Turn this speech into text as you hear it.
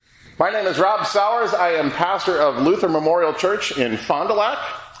My name is Rob Sowers. I am pastor of Luther Memorial Church in Fond du Lac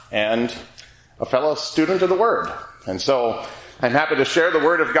and a fellow student of the Word. And so I'm happy to share the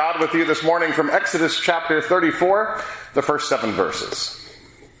Word of God with you this morning from Exodus chapter 34, the first 7 verses.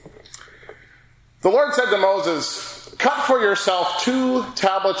 The Lord said to Moses, "Cut for yourself 2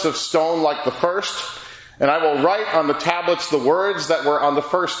 tablets of stone like the first, and I will write on the tablets the words that were on the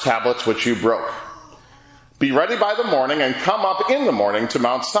first tablets which you broke. Be ready by the morning and come up in the morning to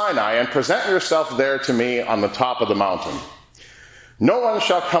Mount Sinai and present yourself there to me on the top of the mountain. No one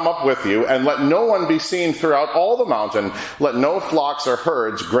shall come up with you, and let no one be seen throughout all the mountain. Let no flocks or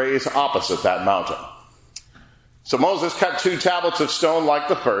herds graze opposite that mountain." So Moses cut 2 tablets of stone like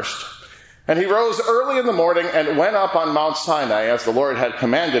the first, and he rose early in the morning and went up on Mount Sinai as the Lord had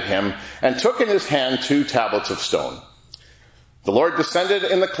commanded him, and took in his hand 2 tablets of stone. The Lord descended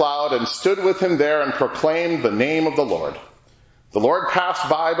in the cloud and stood with him there and proclaimed the name of the Lord. The Lord passed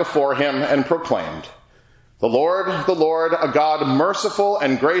by before him and proclaimed, the Lord, a God merciful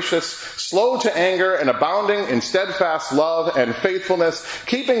and gracious, slow to anger and abounding in steadfast love and faithfulness,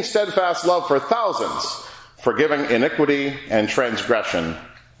 keeping steadfast love for thousands, forgiving iniquity and transgression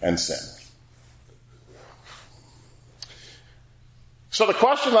and sin." So the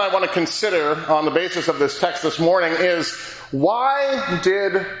question that I want to consider on the basis of this text this morning is, why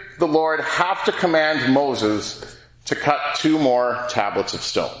did the Lord have to command Moses to cut 2 more tablets of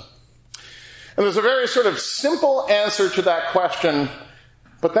stone? And there's a very sort of simple answer to that question,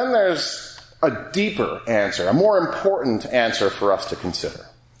 but then there's a deeper answer, a more important answer for us to consider.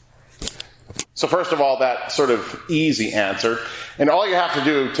 So first of all, that sort of easy answer, and all you have to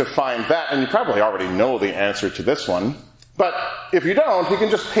do to find that, and you probably already know the answer to this one, but if you don't, you can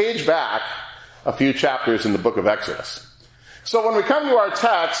just page back a few chapters in the book of Exodus. So when we come to our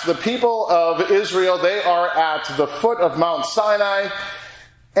text, the people of Israel, they are at the foot of Mount Sinai,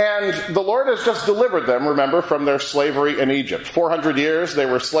 and the Lord has just delivered them, remember, from their slavery in Egypt. 400 years they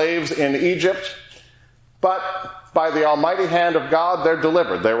were slaves in Egypt, but by the almighty hand of God, they're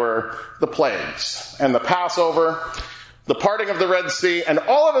delivered. There were the plagues and the Passover, the parting of the Red Sea, and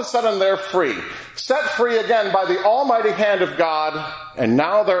all of a sudden they're free. Set free again by the almighty hand of God, and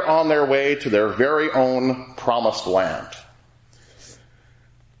now they're on their way to their very own promised land.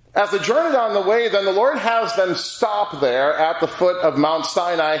 As they journeyed on the way, then the Lord has them stop there at the foot of Mount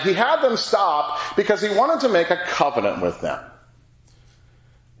Sinai. He had them stop because he wanted to make a covenant with them.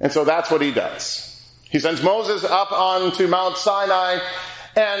 And so that's what he does. He sends Moses up onto Mount Sinai,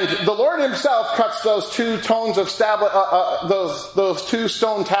 and the Lord himself cuts those 2 tones of those 2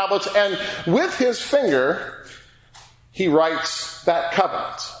 stone tablets, and with his finger, he writes that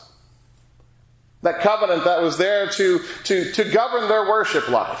covenant. That covenant that was there to govern their worship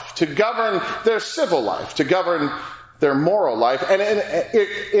life, to govern their civil life, to govern their moral life. And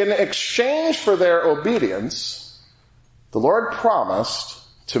in exchange for their obedience, the Lord promised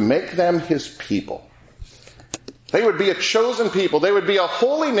to make them his people. They would be a chosen people. They would be a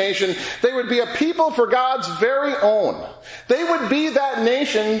holy nation. They would be a people for God's very own. They would be that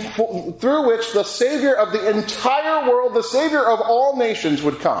nation through which the Savior of the entire world, the Savior of all nations,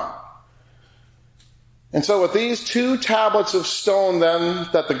 would come. And so with these 2 tablets of stone then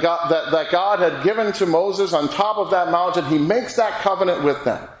that God had given to Moses on top of that mountain, he makes that covenant with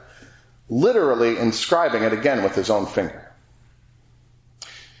them, literally inscribing it again with his own finger.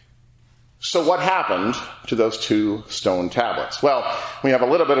 So what happened to those 2 stone tablets? Well, we have a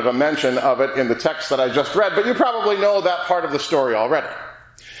little bit of a mention of it in the text that I just read, but you probably know that part of the story already.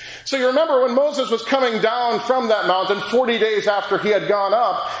 So you remember when Moses was coming down from that mountain 40 days after he had gone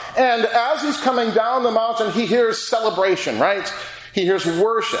up, and as he's coming down the mountain, he hears celebration, right? He hears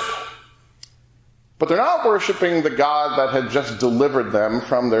worship. But they're not worshiping the God that had just delivered them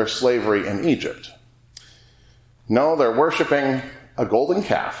from their slavery in Egypt. No, they're worshiping a golden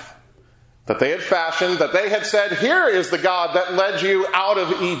calf that they had fashioned, that they had said, "Here is the God that led you out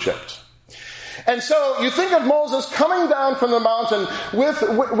of Egypt." And so you think of Moses coming down from the mountain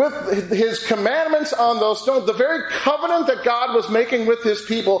with his commandments on those stones, the very covenant that God was making with his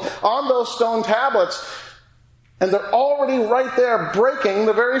people on those stone tablets, and they're already right there breaking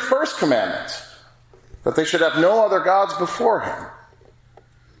the very first commandment, that they should have no other gods before him.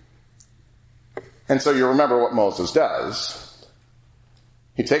 And so you remember what Moses does.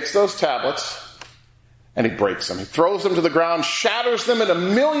 He takes those tablets and he breaks them. He throws them to the ground, shatters them in a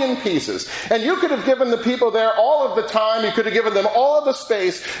million pieces. And you could have given the people there all of the time, you could have given them all of the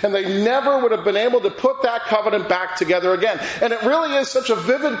space, and they never would have been able to put that covenant back together again. And it really is such a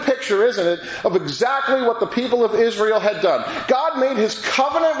vivid picture, isn't it, of exactly what the people of Israel had done. God made his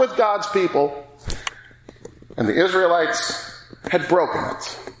covenant with God's people, and the Israelites had broken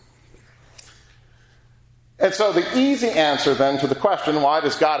it. And so the easy answer then to the question, why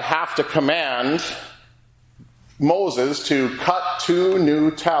does God have to command Moses to cut 2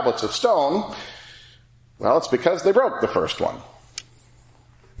 new tablets of stone? Well, it's because they broke the first one.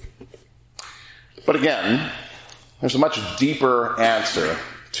 But again, there's a much deeper answer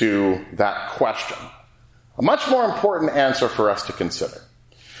to that question. A much more important answer for us to consider.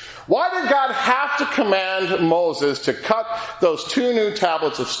 Why did God have to command Moses to cut those 2 new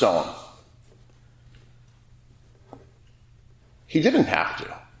tablets of stone? He didn't have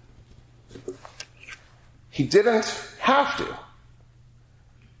to. He didn't have to.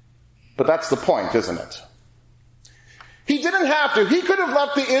 But that's the point, isn't it? He didn't have to. He could have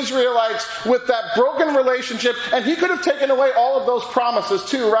left the Israelites with that broken relationship, and he could have taken away all of those promises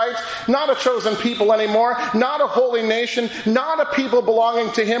too, right? Not a chosen people anymore, not a holy nation, not a people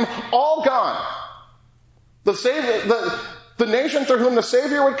belonging to him, all gone. The Savior, the nation through whom the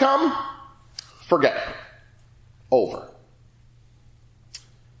Savior would come, forget it. Over.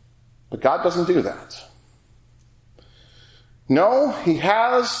 But God doesn't do that. No, he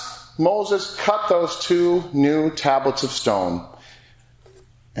has Moses cut those 2 new tablets of stone.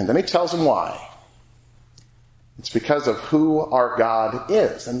 And then he tells him why. It's because of who our God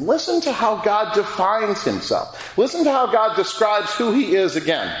is. And listen to how God defines himself. Listen to how God describes who he is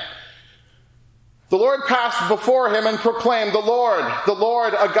again. The Lord passed before him and proclaimed, the Lord,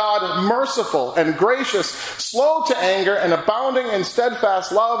 a God merciful and gracious, slow to anger and abounding in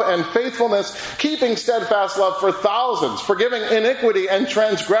steadfast love and faithfulness, keeping steadfast love for thousands, forgiving iniquity and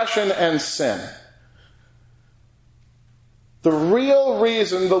transgression and sin. The real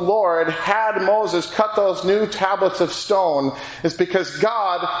reason the Lord had Moses cut those new tablets of stone is because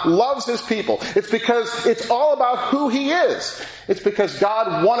God loves his people. It's because it's all about who he is. It's because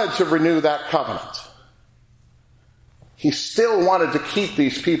God wanted to renew that covenant. He still wanted to keep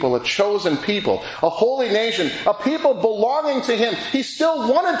these people a chosen people, a holy nation, a people belonging to him. He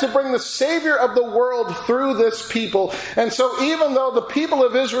still wanted to bring the Savior of the world through this people. And so even though the people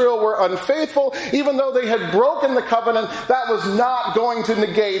of Israel were unfaithful, even though they had broken the covenant, that was not going to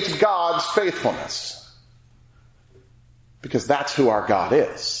negate God's faithfulness. Because that's who our God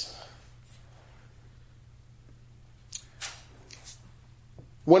is.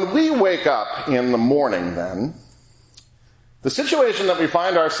 When we wake up in the morning then, the situation that we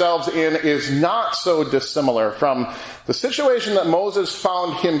find ourselves in is not so dissimilar from the situation that Moses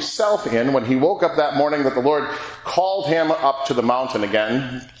found himself in when he woke up that morning that the Lord called him up to the mountain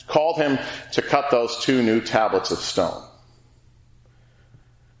again, called him to cut those 2 new tablets of stone.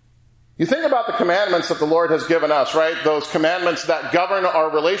 You think about the commandments that the Lord has given us, right? Those commandments that govern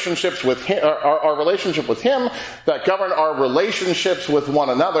our relationships with him, our relationship with him, that govern our relationships with one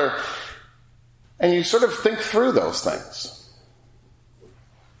another. And you sort of think through those things.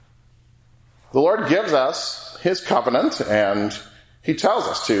 The Lord gives us his covenant, and he tells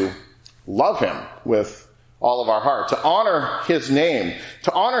us to love him with all of our heart, to honor his name,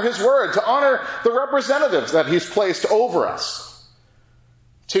 to honor his word, to honor the representatives that he's placed over us,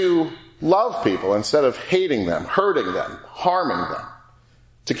 to love people instead of hating them, hurting them, harming them,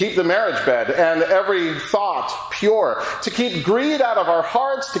 to keep the marriage bed and every thought pure, to keep greed out of our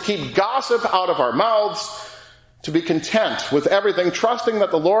hearts, to keep gossip out of our mouths, to be content with everything, trusting that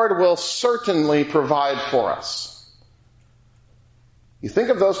the Lord will certainly provide for us. You think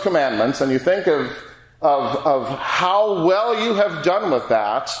of those commandments and you think of how well you have done with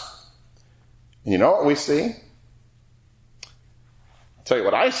that. And you know what we see? I'll tell you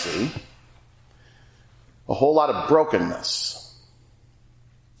what I see. A whole lot of brokenness.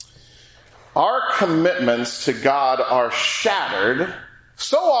 Our commitments to God are shattered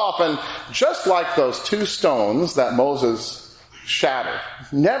so often, just like those 2 stones that Moses shattered,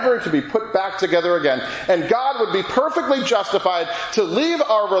 never to be put back together again. And God would be perfectly justified to leave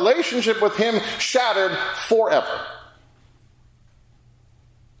our relationship with him shattered forever.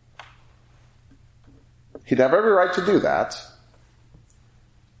 He'd have every right to do that,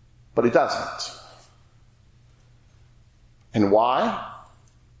 but he doesn't. And why?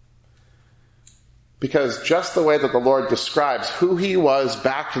 Because just the way that the Lord describes who he was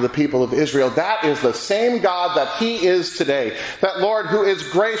back to the people of Israel, that is the same God that he is today. That Lord who is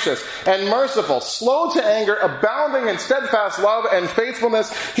gracious and merciful, slow to anger, abounding in steadfast love and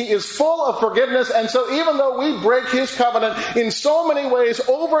faithfulness. He is full of forgiveness. And so even though we break his covenant in so many ways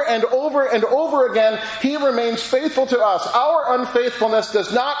over and over and over again, he remains faithful to us. Our unfaithfulness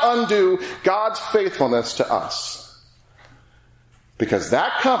does not undo God's faithfulness to us. Because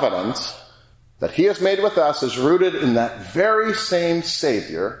that covenant that he has made with us is rooted in that very same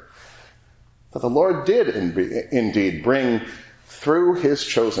Savior that the Lord did indeed bring through his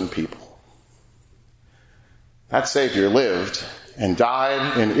chosen people. That Savior lived and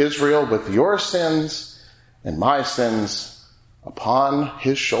died in Israel with your sins and my sins upon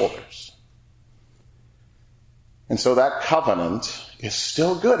his shoulders. And so that covenant is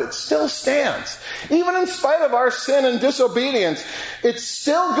still good. It still stands. Even in spite of our sin and disobedience, it's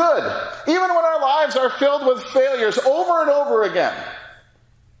still good. Even when our lives are filled with failures over and over again,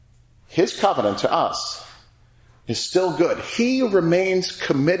 his covenant to us is still good. He remains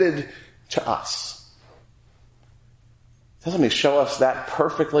committed to us. Doesn't he show us that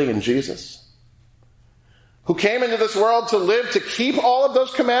perfectly in Jesus? Who came into this world to live, to keep all of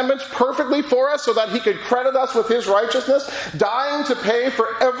those commandments perfectly for us so that he could credit us with his righteousness, dying to pay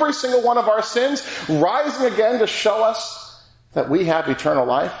for every single one of our sins, rising again to show us that we have eternal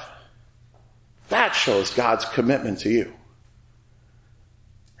life. That shows God's commitment to you.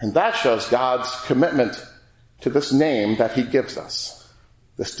 And that shows God's commitment to this name that he gives us,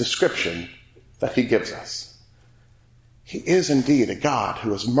 this description that he gives us. He is indeed a God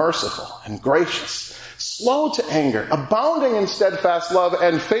who is merciful and gracious, slow to anger, abounding in steadfast love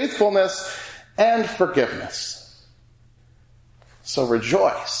and faithfulness and forgiveness. So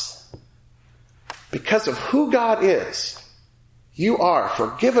rejoice. Because of who God is, you are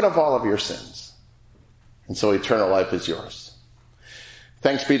forgiven of all of your sins. And so eternal life is yours.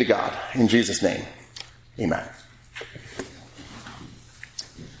 Thanks be to God. In Jesus' name, amen.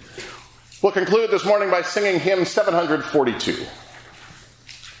 We'll conclude this morning by singing hymn 742.